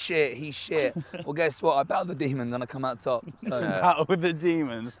 But He's shit. He's shit. Well, guess what? I battle the demons and I come out top. So. Battle with the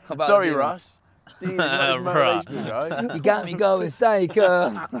demons. About Sorry, the demons. Russ. Jeez, not as motivational guy. You got me going psycho.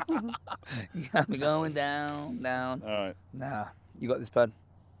 You got me going down. All right. Nah, you got this, bud.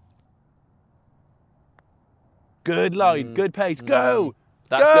 Good line, good pace. Go!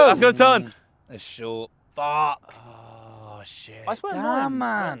 that's Go! good. That's gonna turn. It's short. Fuck. Oh shit. I swear Damn, mine.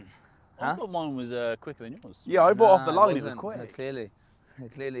 man. I Huh? thought mine was quicker than yours. Yeah, I bought off the Nah, line. It was wasn't. quick. Clearly.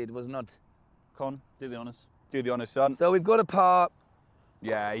 Clearly, it was not. Con, do the honours. Do the honest, son. So we've got a par.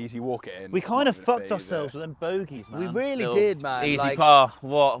 Yeah, easy. Walk it in. We It's kind not of gonna fucked phase ourselves it. with them bogeys, man. We really Little did, man. Easy like, par.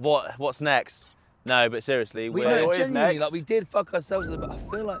 What's next? No, but seriously, We we're no, what is genuinely, next? like we did fuck ourselves with it, but I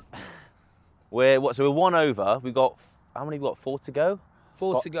feel like so we're one over. We got how many? We got 4 to go.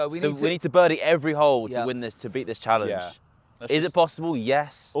 4 to go. We so need to. we need to birdie every hole Yeah. to win this, to beat this challenge. Yeah. Is it possible?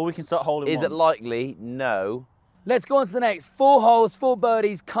 Yes. Or we can start holding Is it likely? No. Let's go on to the next. 4 holes, 4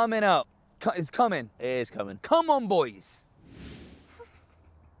 birdies coming up. It's coming. It is coming. Come on, boys.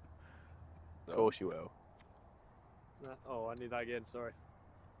 Of course you will. Oh, I need that again. Sorry.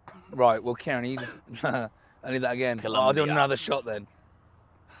 Right. Well, Karen, you just, I need that again. I'll do Colombia. another shot then.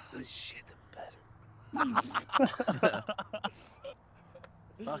 Shit,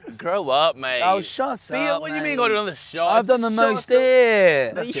 Fucking grow up, mate. Oh, shut Theo, up, what do you mean mate. got another shot? I've done the Shots most are-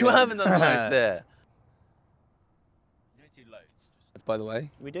 here. No, you haven't done the most there. By the way,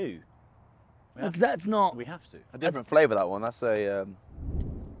 We do. because that's not. We have to. A different flavour, that one. That's a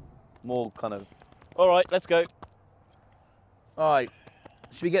more kind of. All right, let's go. All right.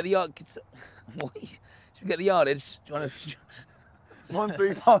 Should we get the yard? What? Should we get the yardage? Do you want to?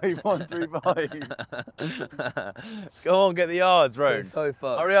 135, 135. Go on, get the yards, Roan. It's so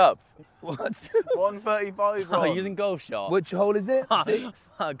fucked. Hurry up. What? 135, Oh, Ron. using golf shot. Which hole is it? 6.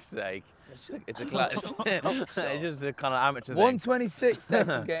 Fuck's sake. It's a class. It's just a kind of amateur thing. 126. Then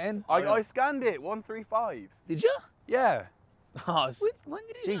I'm getting. I scanned it, 135. Did you? Yeah. Oh, it's- When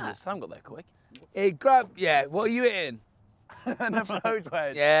did he do Jesus, that? Sam got there quick. He grabbed. Yeah. What are you hitting? And a float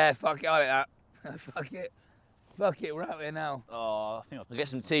wedge. Yeah. Fuck it. I like that. Fuck it. Fuck it. We're out here now. Oh, I think I'll get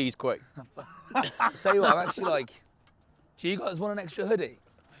some teas quick. Tell you what. I'm actually like. Do you guys want an extra hoodie?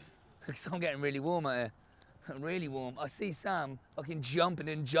 Because I'm getting really warm out here. I'm really warm. I see Sam fucking jumping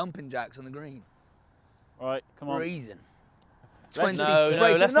in jumping jacks on the green. All right, come on. Freezing. Let's- No,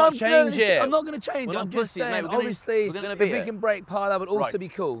 break- let's not I'm- change it. I'm not going to change We're it. not I'm just pussies, mate. saying, We're gonna- obviously, we're gonna if beat we it. can break par, that would also Right. be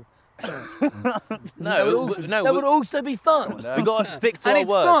cool. No, That would also, no, that would also be fun. we got to stick to And our it's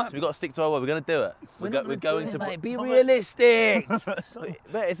words. fun. We got to stick to our word. We're going to do it. We're We're going to. mate. Be Come on. realistic. Mate,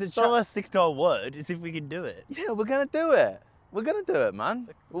 it's a It's not chat. us stick to our word. It's if we can do it. Yeah, we're going to do it. We're going to do it, man.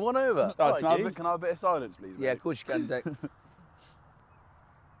 We're one over. Guys, Right, can I dude. have a bit of silence, please? Yeah, mate? of course you can, Dick.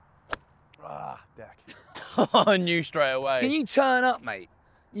 Ah, deck. I knew straight away. Can you turn up, mate?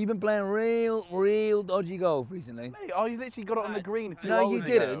 You've been playing real dodgy golf recently. Mate, I literally got it on the green 2 No, holes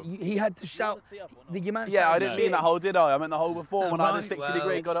you ago. didn't. He had to shout. Your man Yeah, I shouted didn't shit. mean that hole, did I? I meant the hole before when I had a Right, 60 well,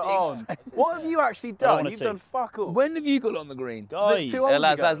 degree and got it on. explain. What have you actually I done? wanna You've see. done fuck all. When have you got on the green? Guys, 2 holes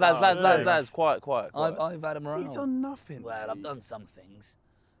Lads, ago. lads. Quiet. I've had him around. He's done nothing. Well, I've mate. done some things.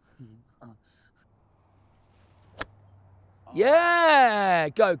 Yeah,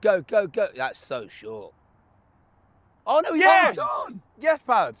 go. That's so short. Oh no, yes! it's on. Yes,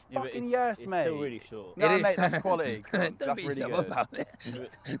 Pad. Yeah, but Fucking it's- yes, it's mate. still really short. No, It is. mate, that's quality. Don't That's beat really yourself good. up about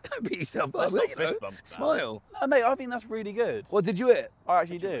it. Don't beat yourself up. Let's not You fist know, bump that. smile. No, mate, I think that's really good. What did you hit? I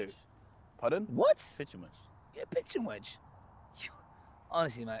actually do. Pardon? What? Pitching wedge. Yeah, pitching wedge.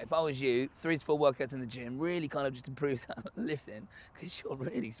 Honestly, mate, if I was you, 3 to 4 workouts in the gym really kind of just improves that lifting because you're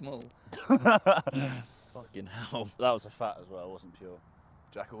really small. Fucking hell. That was a fat as well. It wasn't pure.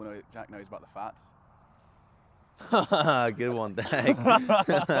 Jack knows about the fats. Good one, Dag.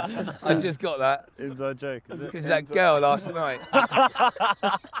 I just got that Inside joke, is it? because that girl last night.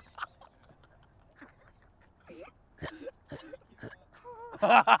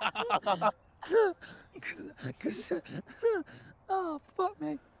 Cause, oh, fuck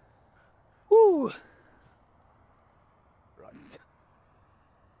me. Woo. Right.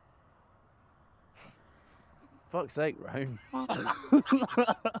 Fuck's sake, Rome.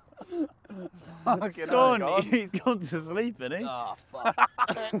 Fucking Gone. hell, He's gone to sleep, isn't he? Oh,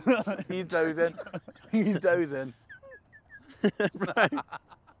 fuck. He's dozing. He's dozing.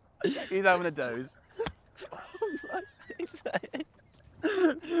 He's having a doze.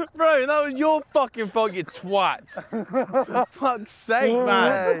 Bro, that was your fucking fault, you twat. For fuck's sake,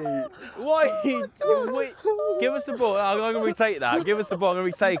 man. Why? Wait, give us the ball. I'm going to retake that. Give us the ball. I'm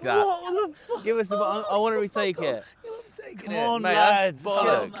going to retake that. Give us the ball. I want to retake it. Come on, Mate, lads. that's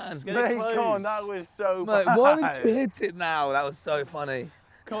bollocks. Mate, come on, that was so Mate, bad. why did you hit it now? That was so funny.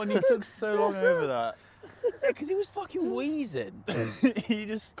 Come on, you took so long over that. Because he was fucking wheezing. You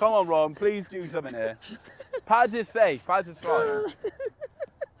just. Come on, Ron, please do something here. Pads is safe. Pads is fine.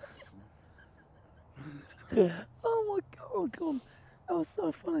 Oh my god, come on. That was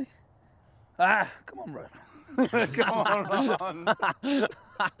so funny. Ah, come on, bro. Come on, Ron.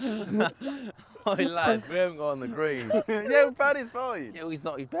 Oi, lads, we haven't got on the green. Yeah, Pad is fine. Yeah, he's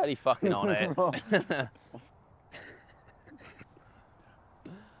not. He's barely fucking on it.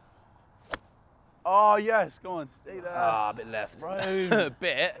 Oh, yes, go on, stay there. Ah, a bit left. A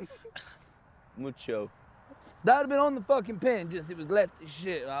bit. Mucho. That would have been on the fucking pin, just it was left as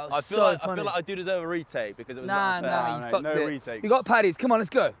shit. That was I feel so like funny. I do deserve a retake because it was Nah, not fair. nah, you mate, fucked no it. retakes. You got paddies. Come on, let's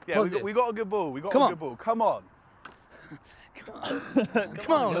go. Yeah, Positive. we got a good ball. We got Come a on. good ball. Come on.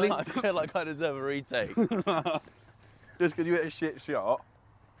 Come on, Lee. I feel like I deserve a retake. Just because you hit a shit shot.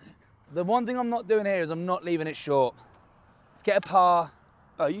 The one thing I'm not doing here is I'm not leaving it short. Let's get a par.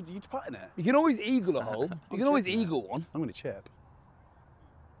 Oh, you putting it? You can always eagle a hole. You can always chipping it. eagle one. I'm going to chip.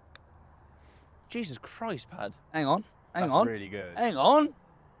 Jesus Christ, Pad. Hang on. Hang That's on. really good. Hang on.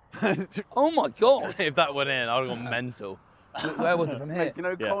 Oh my god. If that went in, I would have gone mental. Where was it from here? Do you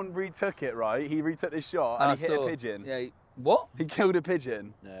know Yeah. Con retook it, right? He retook this shot I and he hit saw. a pigeon. Yeah. What? He killed a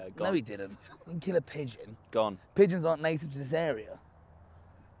pigeon. Yeah, No, gone. he didn't. You can kill a pigeon. Gone. Pigeons aren't native to this area.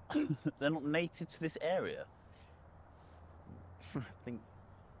 They're not native to this area. I think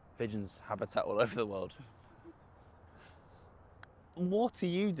pigeons habitat all over the world. What are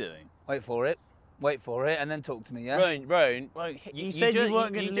you doing? Wait for it. Wait for it, and then talk to me, yeah? Rowan, You said you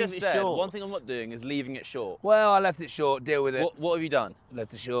weren't going to leave just it said, short. one thing I'm not doing is leaving it short. Well, I left it short. Deal with it. What have you done?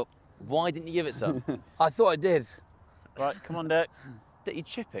 Left it short. Why didn't you give it some? I thought I did. Right, come on, Dick. That you're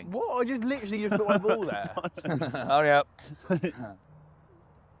chipping. What? I just literally just put my ball there. Hurry up.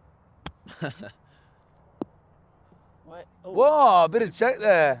 Whoa, a bit of check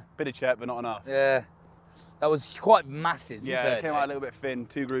there. Bit of chip, but not enough. Yeah. That was quite massive. to be Yeah, fair, it came Dave. out a little bit thin,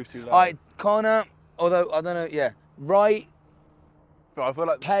 2 grooves too low. All right, Connor, although I don't know, yeah. Right, But I feel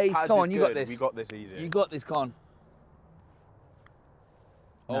like Pace, Pads come is on, you got good. this. We got this easy. you got this, Con.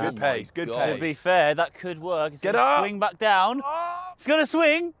 Oh Good my pace, good God. pace. To be fair, that could work. It's Get gonna up. swing back down. It's going to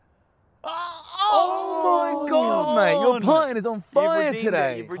swing. Oh my God, mate, your putting is on fire redeemed it,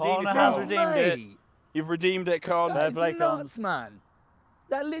 today. you've redeemed Connor yourself. has redeemed it. Mate, You've redeemed it, Con. Fair that play, is Con. nuts, man.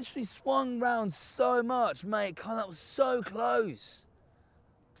 That literally swung round so much, mate. Con, that was so close.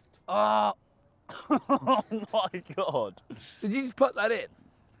 Oh, Oh my God. did you just put that in?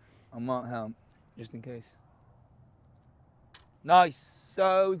 I might help, just in case. Nice.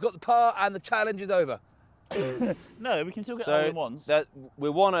 So we've got the par and the challenge is over. No, we can still get So only ones.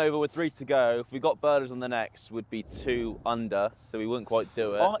 we're 1 over with 3 to go. If we got birdies on the next, would be 2 under, so we wouldn't quite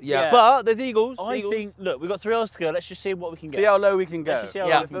do it. Yeah. But there's eagles. I eagles. think, look, we've got 3 holes to go. Let's just see what we can get. See how low we can go. Let's just see how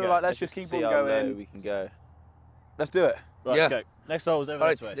Yeah. low I we can feel go. like let's just keep see on how low going. we can go. Let's do it. Right, Yeah. let's go. Next hole is over All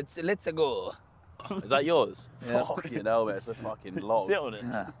right, this way. let's go. Is that yours? Yeah. Fucking hell, mate. It's a fucking log. Sit on it.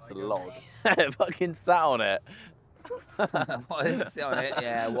 It's a log. Fucking sat on it. I didn't sit on it.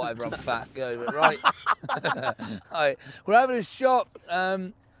 Yeah, whatever. I'm fat. Go, but right. Alright, we're having a shot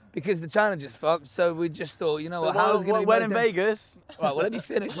because the challenge is fucked. So we just thought, you know what? How's it going to be? When better in sense- Vegas? Right. Well, let me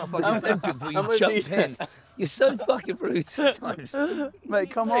finish my fucking sentence before how you much do jumped you- in. You're so fucking rude sometimes. Mate,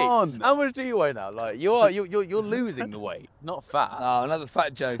 come Mate, on. How much do you weigh now? Like you're losing the weight, not fat. Oh, another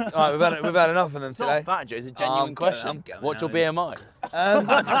fat joke. All right, we've had enough of them It's today. not fat, Joe. It's a I'm genuine question. I'm going What's your out. BMI?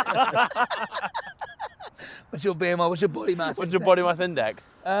 What's your BMI? What's your body mass? What's your index? body mass index?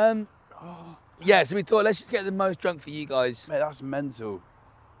 Yeah, so we thought let's just get the most drunk for you guys. Mate, that's mental.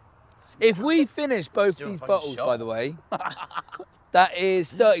 If we finish both Do you these want a bottles, fucking shot? by the way, that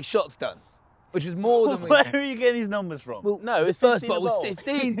is 30 shots done, which is more than we. Where are you getting these numbers from? Well, No, the it's first 15 bottle was a bottle.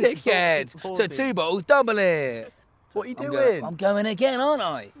 15, dickhead. So 14. 2 bottles, double it. What are you I'm doing? I'm going again, aren't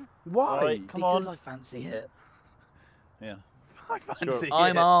I? Why? Right, come Because on. I fancy it. Yeah. I fancy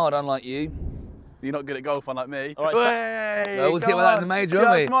I'm it. hard, unlike you. You're not good at golf, unlike me. All right, so- Hey, Well, we'll see come about that in on. the major, Yeah,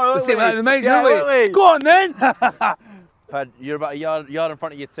 won't we? tomorrow, We'll see won't about that in the major, Yeah, won't we? won't we? Go on then. Pad, you're about a yard in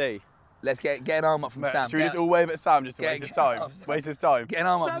front of your tee. Let's get an arm up from Mate, Sam. should we just all wave at Sam just to waste his time? Waste his time. Get an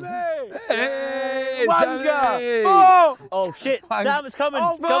arm up from Sam. Hey, Wanga! Sammy! Oh! Oh shit! Sam is coming.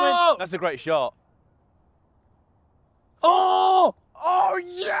 Oh, It's coming. no! That's a great shot. Oh! Oh,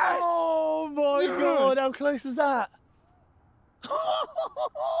 yes! Oh my god! How close is that?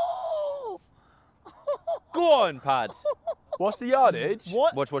 Go on, Pad. What's the yardage?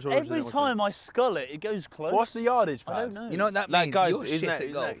 What? Watch, Every time I scull it, it goes close. What's the yardage, I Pad? don't know. You know what that Like, means? guys, You're isn't shit it- at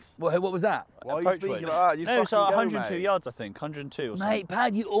isn't golf. it- What was that? Why are you Approach speaking weight. like that? You No, it's fucking go, 102 mate. yards, I think. 102 or something. Mate,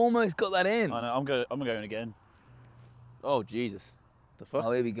 Pad, you almost got that in. I know. I'm going again. Oh, Jesus. The fuck?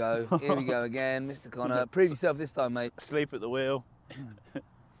 Oh, here we go. Here we go again, Mr. Connor. Prove yourself this time, mate. Sleep at the wheel.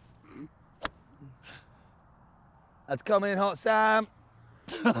 That's coming in hot, Sam.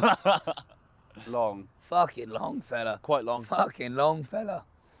 Long. Fucking long fella. Quite long. Fucking long fella.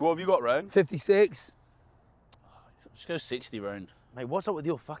 What have you got, Rowan? 56. Just go 60, Roan. Mate, what's up with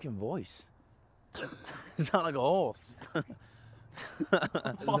your fucking voice? You sound like a horse.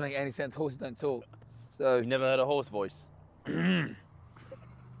 That doesn't make any sense. Horses don't talk. So, You've never heard a horse voice?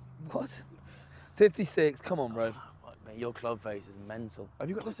 what? 56. Come on, bro. Fuck, mate, your club face is mental. Have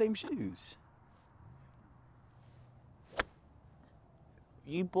you got the same shoes?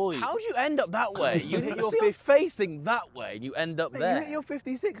 You boy. How do you end up that way? You hit your facing that way and you end up Mate, there. you hit your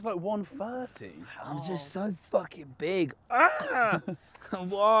 56 like 130. I'm just so fucking big.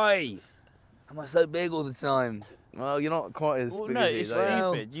 Why? Am I so big all the time? Well, you're not quite as Well, big no, as it's you, though.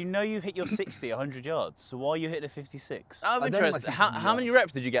 Well- stupid. You know you hit your 60 100 yards, so why are you hitting a 56? Out of I don't know interest, my how many yards.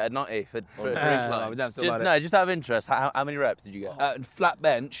 reps did you get at 90 for free no, climb? we don't talk Just about no, just out of interest, how many reps did you get? Flat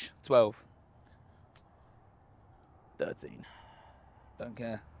bench, 12. 13. Don't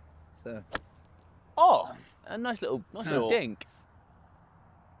care. So, Oh, a nice little dink.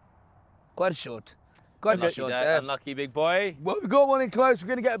 quite a short. Quite a Unlucky short there, there. unlucky big boy. Well, we've got one in close. We're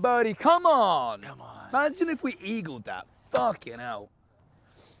going to get a birdie. Come on. Come on. Imagine if we eagled that. Fucking hell.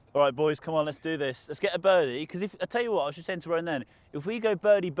 All right, boys, come on, let's do this. Let's get a birdie. Because if I tell you what, I was just saying to Rowan then, if we go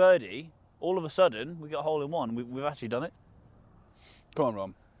birdie, all of a sudden we get a hole in one. We've actually done it. Come on,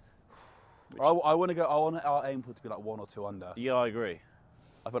 Rom. I want to go. I want our aim point to be like 1 or 2 under. Yeah, I agree.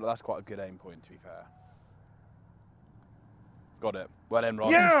 I feel like that's quite a good aim point, to be fair. Got it. Well in, Ron.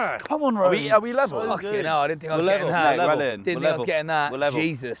 Yes! Come on, Are Rowan. we level? So Fucking good. hell, I didn't think I was We're getting level, that. mate, well in. Didn't We're think I was level. getting that. We're level.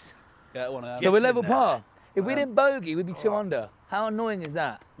 Jesus. Yeah, one of them. So we're Gets in level there. par. If we didn't bogey, we'd be 2 under. How annoying is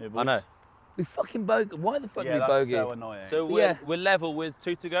that? Yeah, I boys. know. We fucking bogey. Why the fuck Yeah, did we that's bogey? so annoying. So Yeah. we're level with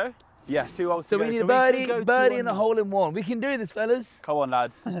 2 to go. yes, 2 holes So to we go. need a could birdie, go 2 birdie and a under. hole in one. We can do this, fellas. Come on,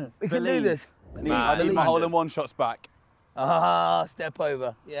 lads. We can do Believe. this. I need my Believe. hole in one shots back. Ah, step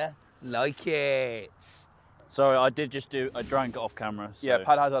over. Yeah. Like it. Sorry, I did just do. I drank off camera. So. Yeah,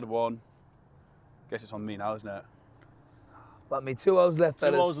 Pad has had one. Guess it's on me now, isn't it? Fuck me, 2 holes left, 2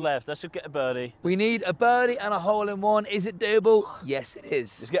 fellas. holes left. Let's just get a birdie. We need a birdie and a hole in one. Is it doable? Yes, it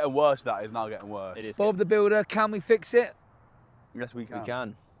is. It's getting worse. That is now getting worse. It is. Bob the Builder, can we fix it? Yes, we can. We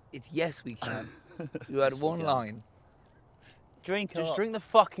can. It's yes, we can. You had one line. Drink Just up. drink the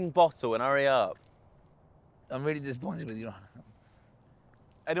fucking bottle and hurry up. I'm really disappointed with you.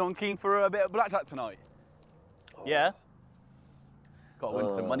 Anyone keen for a bit of blackjack tonight? Yeah. Got to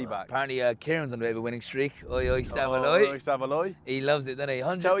win some money back. Apparently, Kieran's on a bit of a winning streak. Oi, oi, Oh, Savaloy. Savaloy. He loves it, doesn't he?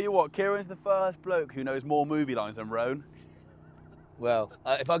 100. Tell you what, Kieran's the first bloke who knows more movie lines than Roan. Well,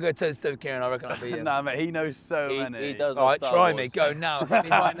 if I go toe to toe with Kieran, I reckon I'll beat him. Nah, mate, he knows so many. He does. All right, Star try Wars. me. Go now. Hit me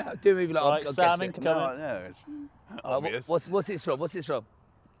right now. Do a movie like Right, I'll Sam guess in it. command. No, no, it's Uh, obvious. what's this from? What's this from?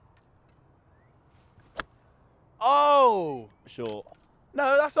 Oh! Short.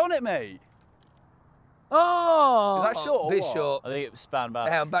 No, that's on it, mate. Oh! Is that short or Bit what? short. I think it was span back.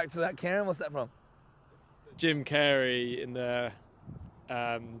 Hey, I'm back to that, Kieran. What's that from? Jim Carrey in the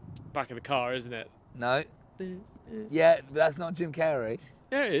back of the car, isn't it? No. Yeah, but that's not Jim Carrey.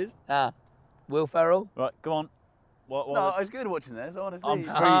 Yeah, it is. Ah, Will Ferrell. Right, come on. What No, was it's good watching this. I want to see. I'm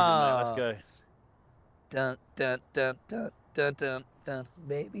freezing, Ah. mate. Let's go. Dun dun dun dun dun dun dun.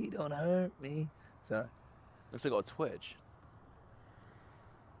 Baby, don't hurt me. Sorry. Looks like got a twitch.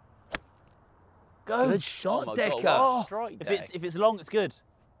 Go. Good shot, Oh my Decker. God, what a strike If it's long, it's good.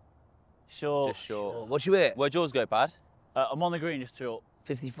 Short. Just short. What'd you hit? Where'd yours go, Pad? I'm on the green, just short.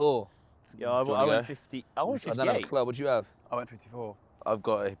 54. Yeah, Do I you wanna went go? 50. I went I don't have a 58. club. What'd you have? I went 54. I've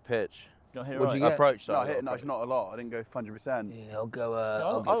got a pitch. Do you want to hit it What'd right? you get? Approach. No, sorry, I hit. No, approach. it's not a lot. I didn't go 100%. Yeah, I'll go. I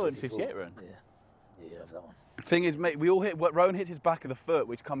I'll went 54. 58 run. Yeah, have that one. Thing is, mate, we all hit. Rowan hits his back of the foot,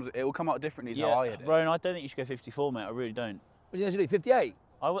 which comes. It will come out differently. Is how I hit it. Rowan, I don't think you should go 54, mate. I really don't. What did you actually do? 58.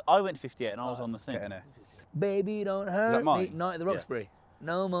 I went 58 and I was on the thing. Get in it. Baby, don't hurt me. mine? Night at the Yeah. Roxbury.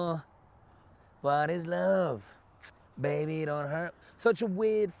 No more. What is love? Baby, don't hurt. Such a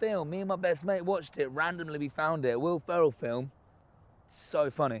weird film. Me and my best mate watched it. Randomly, we found it. Will Ferrell film. So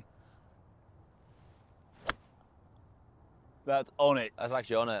funny. That's on it. That's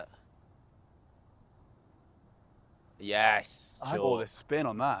actually on it. Yes. Oh, the spin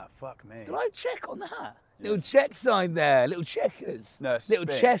on that. Fuck me. Did I check on that? Little check sign there. Little checkers. No, little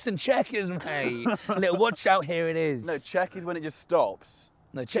spin. chess and checkers, mate. Little watch out, here it is. No, check is when it just stops.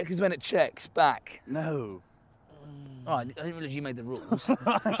 No, check is when it checks back. No. Oh, I didn't realise you made the rules.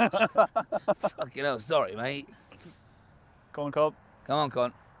 Fucking hell, sorry, mate. Come on, Cobb. Come on,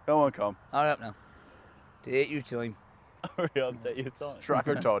 Con. Come on, come. Hurry up now. Take your time. Hurry up, take your time.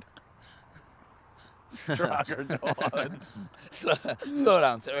 Tracker Todd. Tracker Todd. Slow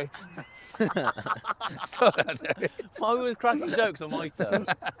down, Terry. Slow down, Terry. Why was cracking jokes on my turn?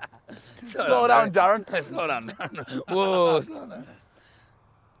 Slow down, Darren. Slow down, Darren. Whoa, slow down.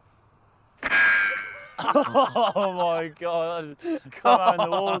 Oh my god, somehow in the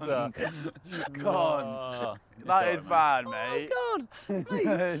water. God. That is bad, mate. Oh, God. Mate,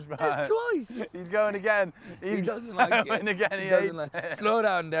 That is bad. that's twice. He's going again. He He's doesn't like it. going again. He doesn't hates like it. Slow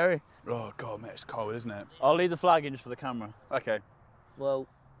down, Derry. Oh, God, mate, it's cold, isn't it? I'll leave the flag in just for the camera. Okay. Well,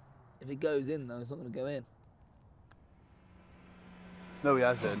 if it goes in, though, it's not going to go in. No, he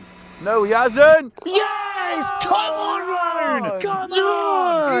hasn't. No, he hasn't! Yes! Come on, Roan! Come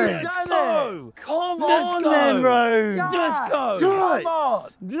on! Let's go! Come Let's on, go. then, Roan! Let's go. Come on!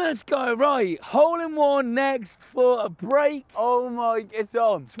 Let's go. Right, hole in one next for a break. Oh, my, it's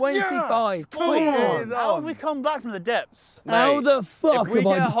on. 25 Come points. on. How have we come back from the depths? How Mate, the fuck if we have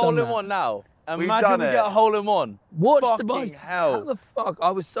I get a just hole done in that? one now, We've imagine done we it. get a hole in one. Watch the Fucking boys. hell. How the fuck?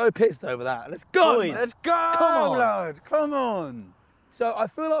 I was so pissed over that. Let's go. Boys. Let's go, Come on. lad. Come on. So I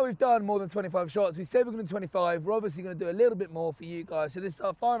feel like we've done more than 25 shots. We said we're going to do 25. We're obviously going to do a little bit more for you guys. So this is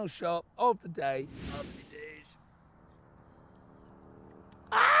our final shot of the day.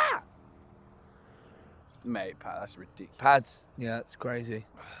 Mate, Pat, that's ridiculous. Pads. Yeah, it's crazy.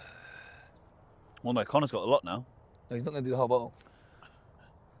 Well, no, Connor's got a lot now. No, he's not going to do the whole bottle.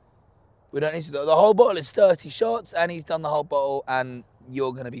 We don't need to do the whole bottle is 30 shots, and he's done the whole bottle, and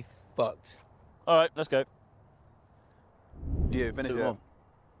you're going to be fucked. All right, let's go. You, finish it.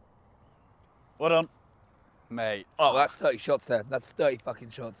 Well done. Mate. Oh, well, that's 30 shots there. That's 30 fucking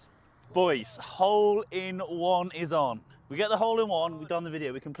shots. Boys, hole in one is on. We get the hole in one, we've done the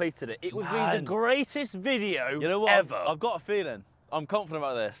video, we completed it. It would be the Man. greatest video You know what? ever. I've got a feeling. I'm confident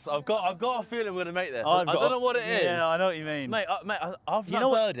about this. I've got a feeling we're gonna make this. I've I got don't a- know what it is. Yeah, I know what you mean. Mate, after you that know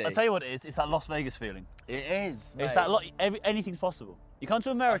what? birdie, I'll tell you what it is. It's that Las Vegas feeling. it is. It's that anything's possible. You come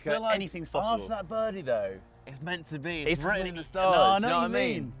to America, feel like anything's possible. After that birdie though, it's meant to be. It's It's written in really- the stars. No, I you know know what what I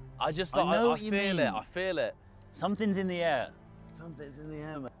you mean? mean. I just I know I what you feel mean. it. I feel it. Something's in the air. Something's in the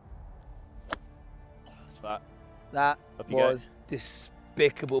air, mate. That's fat. That Up you go. was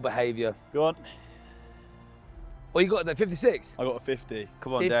despicable behaviour. Go on. Well, you got the 56? I got a 50.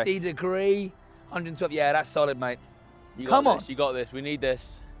 Come on, 50 Derek. degree, 112. Yeah, that's solid, mate. You Come got on. This. You got this. We need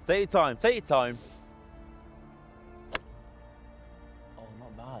this. Take your time. Take your time. Oh,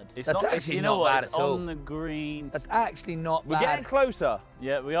 not bad. It's That's not, actually you know not what? bad It's at all. on the green. That's actually not We're bad. getting closer.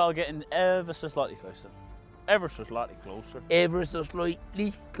 Yeah, we are getting ever so slightly closer. Ever so slightly closer. Ever so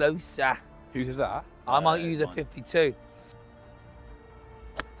slightly closer. Whose is that? I might it's use a mine. 52.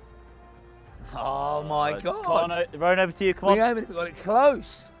 Oh my God. Connor, Rowan, over to you. Come on. We haven't even got it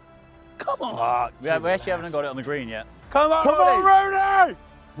close. Come on. We actually haven't got it on the green yet. Come on, Come on, Rooney!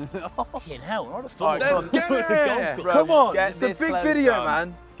 Fucking hell, we're on a full Alright, Let's Come get on. it! Come Come on, on, get it's a this big close, video, son.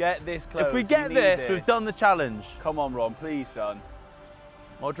 man. Get this close. If we get need this, we've done the challenge. Come on, Ron, please, son.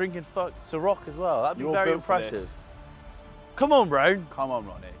 While drinking Ciroc as well. That'd be You're very built for impressive. this. Come on, Brown. Come on,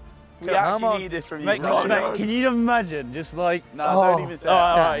 Ronnie. We Come actually on. need this from you. Mate, Ronnie. mate, can you imagine just like... No, Oh. don't even say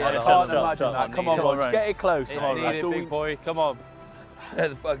All that. right, yeah, I shut can't up, shut imagine up. that. Come Come on, on, Ron, Ron. get it close. It's Come on, needed, that's all big we- boy. Come on.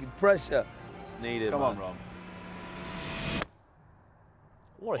 The fucking pressure. It's needed. Come on, man. Ron.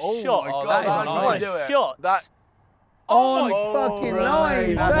 What a Oh shot. my Oh, God, that is that's a how you nice do it. shot. That- On Oh, fucking right.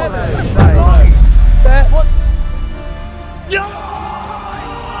 line. That's That's what nice. I'm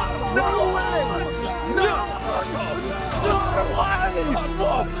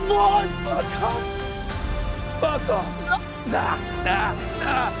Fuck off. Nah, nah,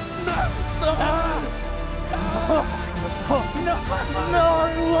 nah, nah. No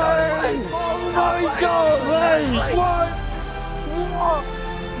way! Oh my God! What? What?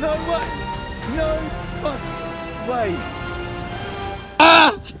 No way! No fucking way!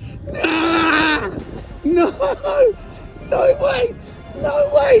 No! No way! No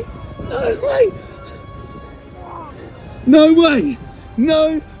way! No way! No way!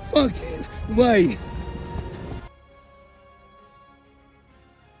 No fucking way!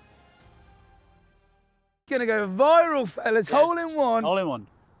 gonna go viral, fellas. Hole in one. Hole in one.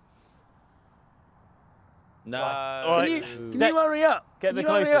 No. All right. Can you hurry up? Get a Can bit you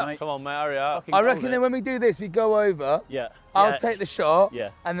hurry closer, up? mate. Come on, mate, hurry up. Fucking I hold reckon it. then when we do this, we go over. Yeah. I'll yeah. take the shot. Yeah.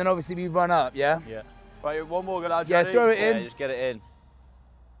 And then obviously we run up. Yeah. Yeah. Right, one more, lads. Yeah. ready? Throw it Yeah, in. just get it in.